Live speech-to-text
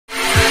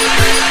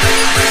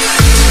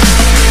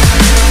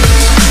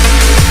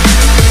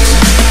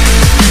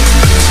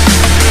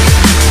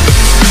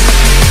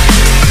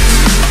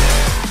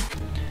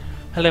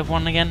Hello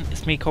everyone again,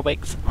 it's me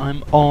Corbix.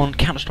 I'm on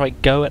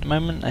Counter-Strike Go at the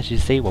moment, as you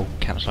see, well,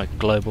 Counter-Strike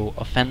Global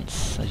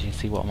Offense, as you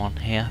see what I'm on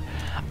here.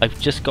 I've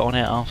just got on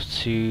it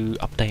after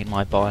updating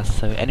my BIOS,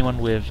 so anyone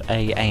with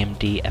a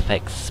AMD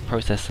FX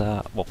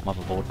processor, well,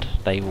 motherboard,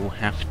 they will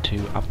have to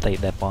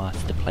update their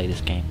BIOS to play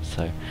this game,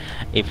 so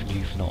if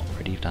you've not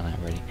already done that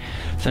already.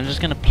 So I'm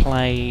just going to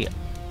play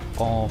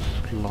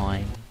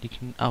offline. You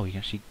can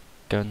actually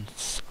go and,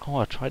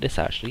 I'll try this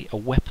actually, a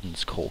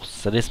weapons course.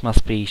 So this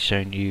must be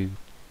showing you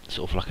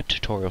sort of like a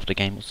tutorial of the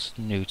game. It's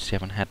new to see, I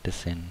haven't had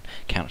this in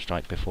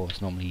Counter-Strike before.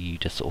 It's normally you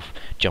just sort of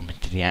jump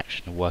into the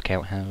action and work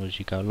out how as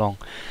you go along.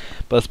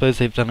 But I suppose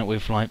they've done it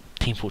with like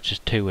Team Fortress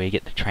 2 where you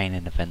get the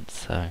training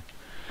events, so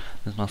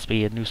this must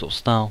be a new sort of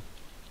style.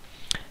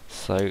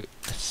 So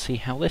let's see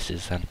how this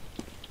is then.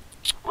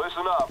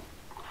 Listen up.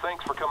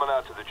 Thanks for coming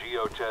out to the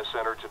Geo Test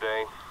Center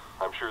today.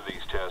 I'm sure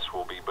these tests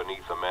will be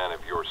beneath a man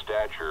of your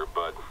stature,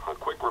 but a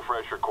quick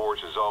refresher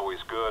course is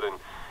always good, and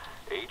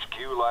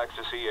HQ likes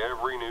to see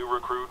every new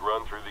recruit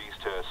run through these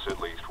tests at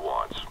least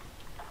once.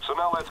 So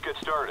now let's get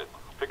started.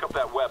 Pick up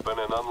that weapon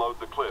and unload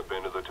the clip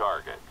into the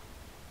target.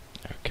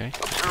 Okay.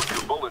 Observe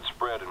your bullet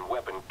spread and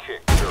weapon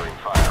kick during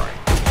firing.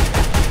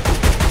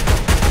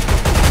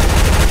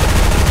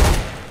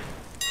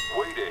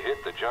 Way to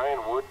hit the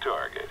giant wood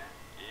target.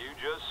 You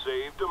just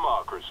saved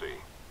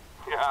democracy.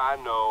 Yeah, I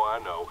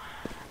know.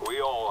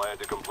 We all had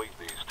to complete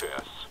these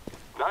tests.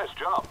 Nice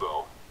job,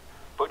 though.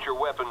 Put your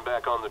weapon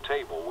back on the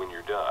table when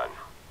you're done.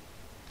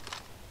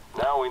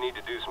 Now we need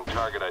to do some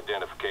target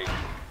identification.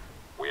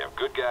 We have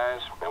good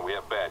guys and we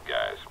have bad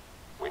guys.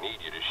 We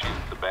need you to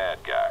shoot the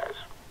bad guys.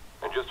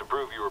 And just to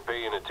prove you were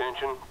paying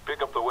attention,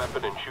 pick up the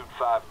weapon and shoot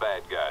 5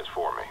 bad guys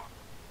for me.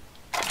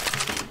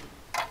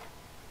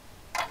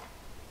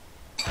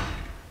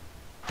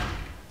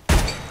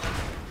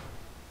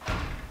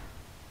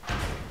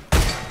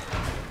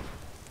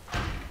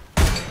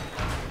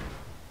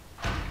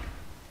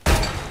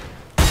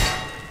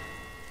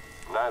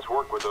 Nice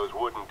work with those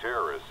wooden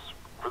terrorists.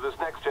 For this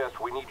next test,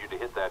 we need you to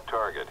hit that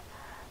target.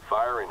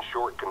 Fire in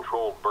short,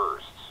 controlled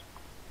bursts.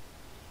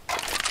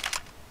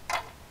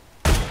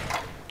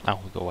 Oh,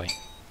 we'll go away.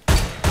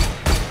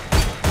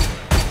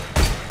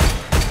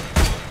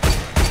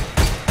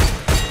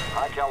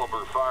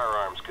 High-caliber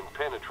firearms can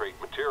penetrate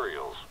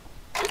materials.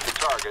 Hit the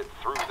target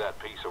through that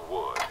piece of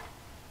wood.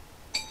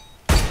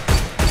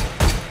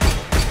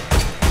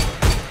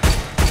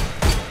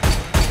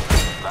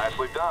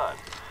 Nicely done.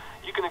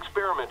 You can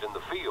experiment in the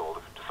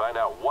field to find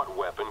out what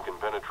weapon can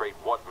penetrate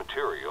what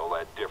material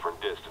at different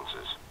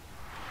distances.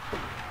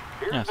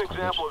 Here's an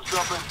example of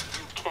something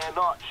you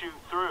cannot shoot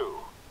through,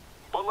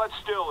 but let's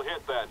still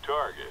hit that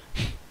target.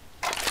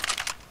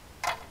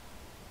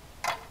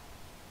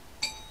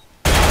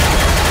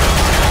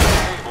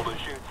 Able to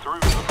shoot through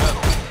the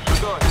metal, so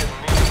go ahead and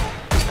kneel.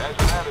 As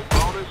an added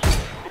bonus,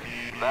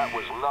 that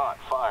was not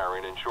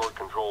firing in short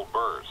controlled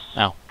bursts.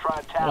 Oh,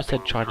 I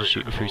said try to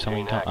shoot through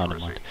something. Oh, never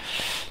mind.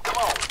 Come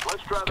on,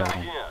 let's try that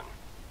on. again.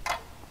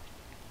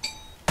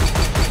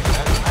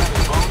 As an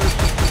added bonus,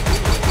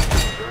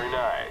 very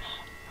nice.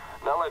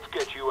 Now let's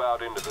get you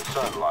out into the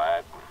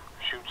sunlight and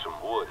shoot some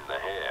wood in the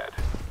head.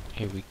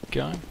 Here we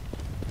go.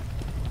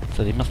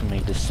 So they must have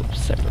made this sort of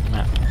separate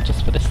map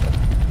just for this then.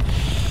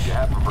 You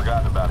haven't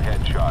forgotten about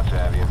headshots,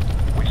 have you?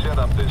 We set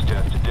up this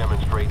test to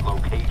demonstrate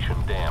location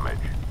damage.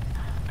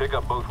 Pick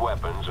up both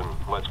weapons and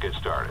let's get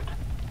started.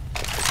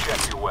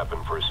 Check your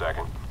weapon for a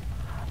second.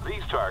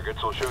 These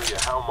targets will show you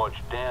how much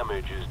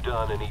damage is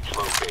done in each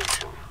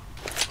location.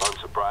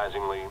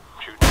 Unsurprisingly,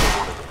 shooting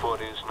someone in the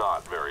foot is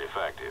not very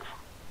effective.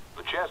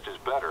 The chest is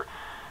better,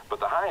 but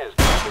the highest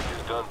damage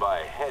is done by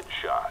a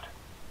headshot.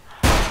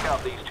 Pick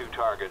out these 2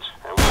 targets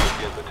and we'll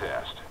begin the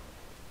test.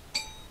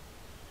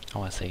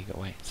 Oh, I see.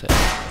 Wait, so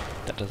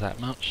that does that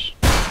much.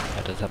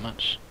 That does that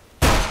much.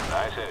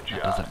 Nice headshot.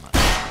 That does that much.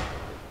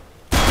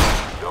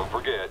 Don't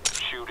forget,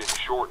 shoot in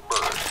short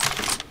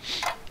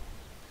bursts.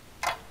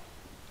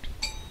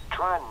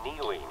 Try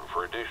kneeling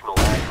for additional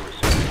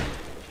accuracy.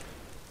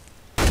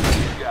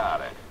 You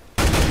got it.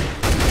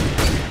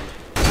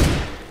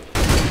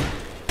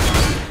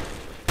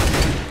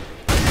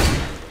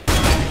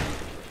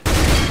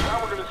 Now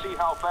we're going to see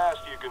how fast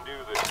you can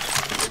do this.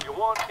 If you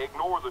want,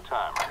 ignore the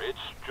timer. It's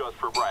just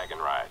for bragging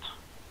rights.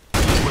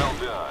 Well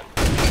done.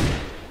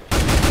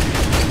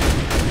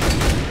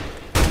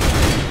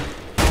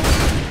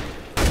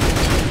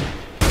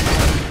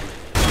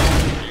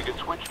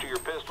 Switch to your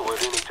pistol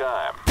at any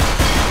time.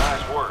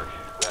 Nice work.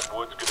 That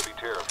wood's going to be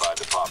terrified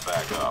to pop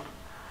back up.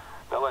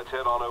 Now let's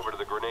head on over to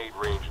the grenade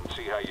range and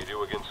see how you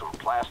do against some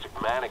plastic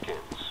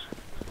mannequins.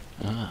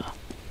 Ah.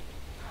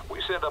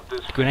 We set up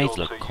this Grenades field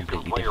look so you can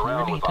completely play different, around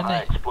really, with the don't they?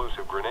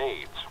 high-explosive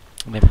grenades.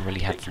 I never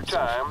really had Take your some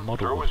sort time, of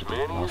model throw with as it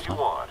many last as you time.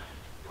 want.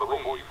 But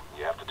before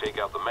you have to take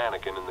out the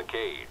mannequin in the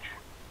cage.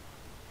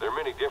 There are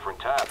many different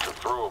types of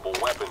throwable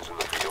weapons in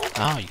the field.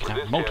 Oh, you can For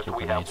have this multiple test,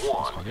 we have grenades. That's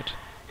one. quite good.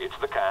 It's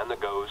the kind that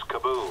goes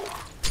kaboom.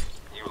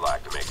 You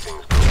like to make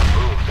things go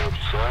kaboom, don't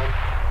you, son?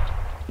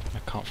 I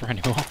can't for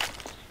anymore.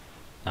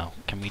 Now,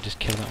 can we just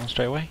kill that one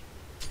straight away?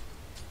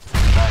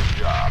 Nice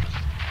job.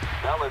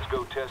 Now let's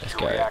go test Let's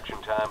your go. reaction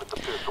time at the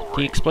pistol The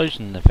range.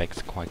 explosion effects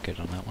are quite good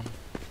on that one.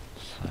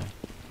 So,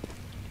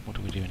 what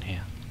are we doing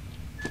here?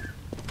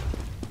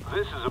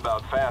 This is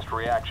about fast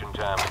reaction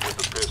time with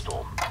the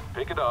pistol.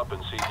 Pick it up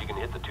and see if you can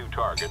hit the 2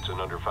 targets in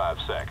under 5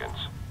 seconds.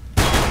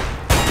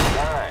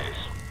 Nice.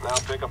 Now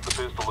pick up the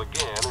pistol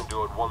again and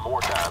do it one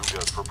more time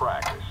just for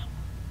practice.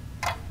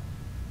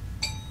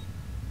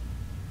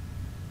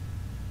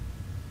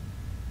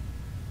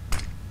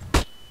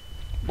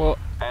 Well,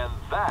 And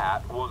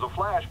that was a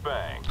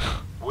flashbang.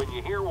 When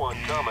you hear one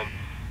coming,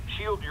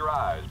 shield your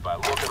eyes by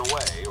looking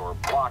away or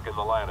blocking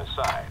the line of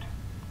sight.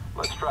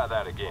 Let's try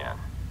that again.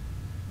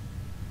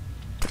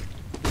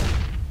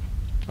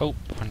 oh,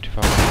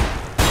 25.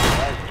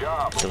 Nice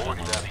job Still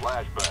avoiding that don't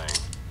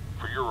flashbang.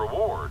 For your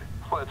reward,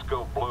 let's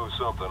go blow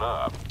something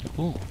up.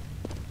 Ooh.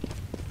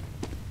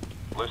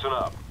 Listen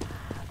up.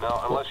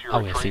 Now, unless you're Oh,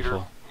 a yeah, traitor,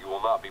 C4. you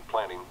will not be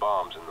planting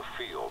bombs in the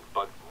field,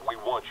 but we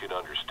want you to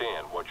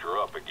understand what you're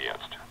up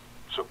against.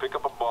 So pick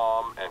up a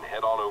bomb and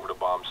head on over to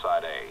bomb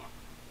site A.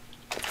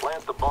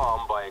 Plant the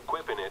bomb by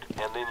equipping it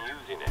and then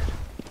using it.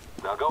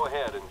 Now go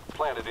ahead and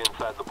plant it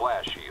inside the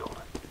blast shield.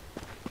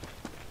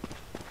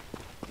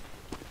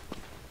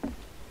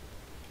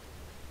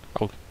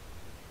 Oh,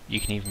 you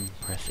can even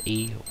press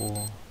E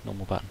or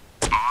normal button.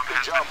 Good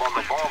job on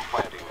the bomb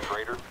planting,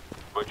 traitor.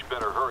 But you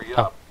better hurry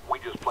up. We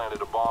just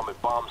planted a bomb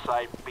at bomb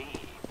site B,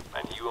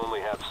 and you only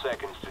have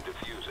seconds to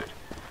defuse it.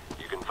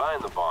 You can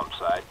find the bomb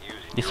site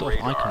using This your sort of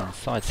radar. icon on the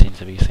side seems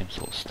to be the same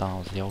sort of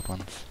style as the old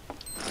ones.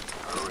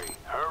 Hurry,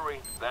 hurry.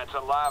 That's a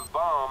live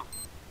bomb.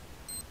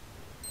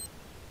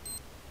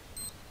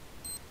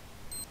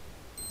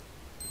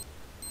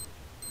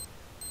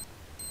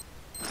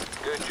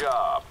 Good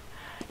job.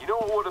 You know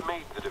what would have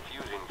made the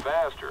defusing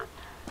faster?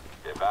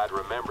 If I'd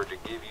remembered to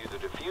give you the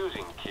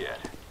defusing kit.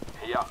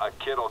 Yeah, a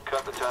kit'll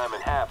cut the time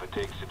in half it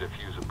takes to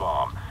defuse a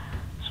bomb.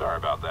 Sorry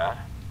about that.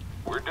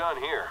 We're done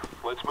here.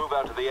 Let's move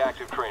out to the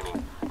active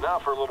training. Now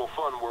for a little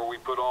fun where we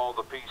put all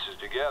the pieces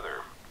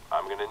together.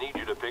 I'm gonna need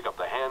you to pick up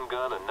the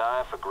handgun, a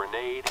knife, a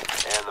grenade,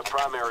 and the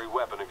primary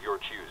weapon of your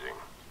choosing.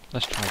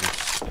 Let's try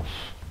this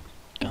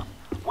gun.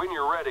 When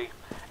you're ready,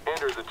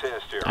 enter the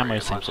test area. Ammo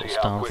and same let's sort of see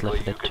how styles, quickly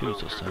Left you 4 can Dead move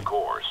 2s or through so. the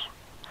course.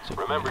 So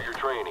Remember your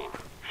training.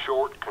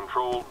 Short,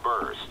 controlled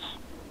bursts.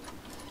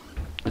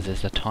 is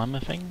this a timer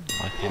thing?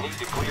 Like You on need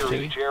to clear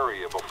Dewey? each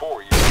area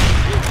before you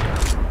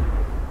continue.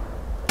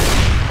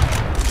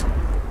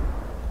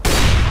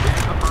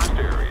 Clear the first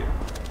area.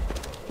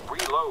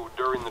 Reload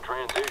during the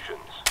transitions.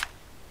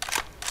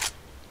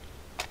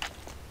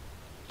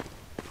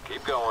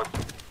 Keep going.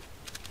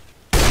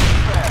 Keep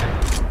at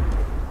it.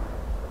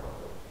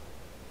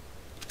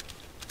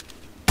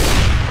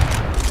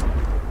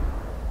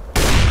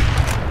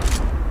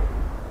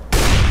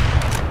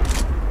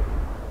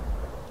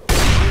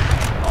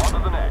 On to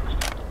the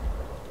next.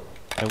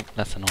 Oh,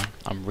 that's annoying.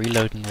 I'm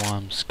reloading while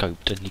I'm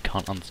scoped, and you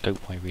can't unscope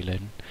while you're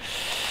reloading.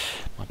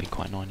 Might be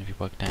quite annoying if you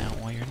worked that out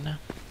while you're in there.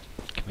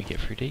 Can we get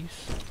through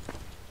these?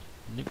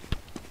 Nope.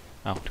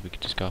 Oh, we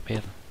could just go up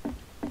here then.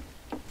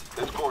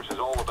 This course is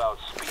all about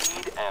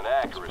speed and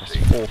Press accuracy.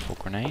 4 for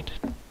grenade.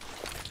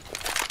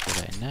 Put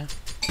that in there.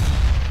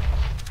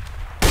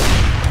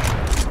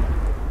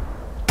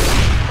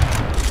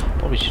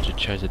 Probably should have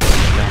chosen a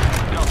different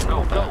gun.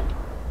 Go, go, go.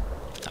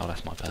 Oh,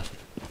 that's my person.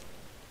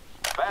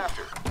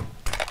 Faster.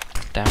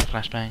 Damn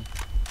flashbang.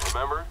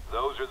 Remember,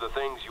 those are the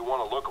things you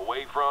want to look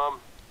away from.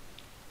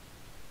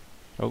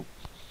 Oh.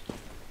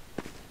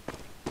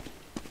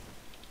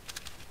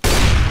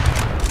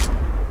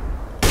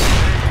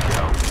 There you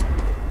go.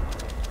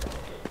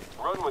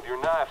 Run with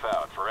your knife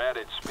out for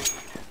added speed.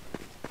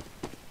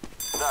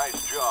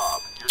 Nice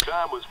job. Your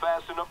time was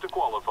fast enough to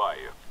qualify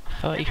you.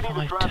 You can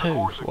either try the 35-2.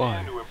 course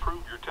again Whoa. to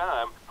improve your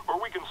time, or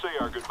we can say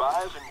our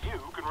goodbyes and you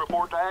can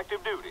report to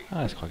active duty. Oh,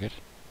 that's quite good.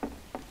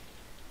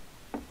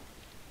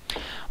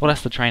 Well,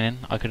 that's the training.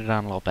 I could have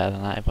done a lot better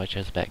than that if I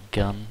chose a better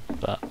gun,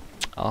 but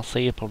I'll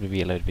see there'll probably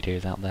be a load of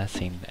videos out there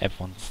seeing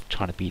everyone's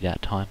trying to beat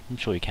that time. I'm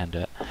sure you can do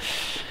it.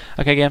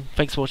 Okay, again,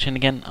 thanks for watching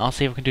again. I'll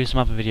see if I can do some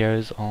other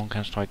videos on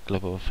Counter-Strike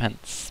Global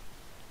Offense,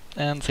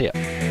 and see ya.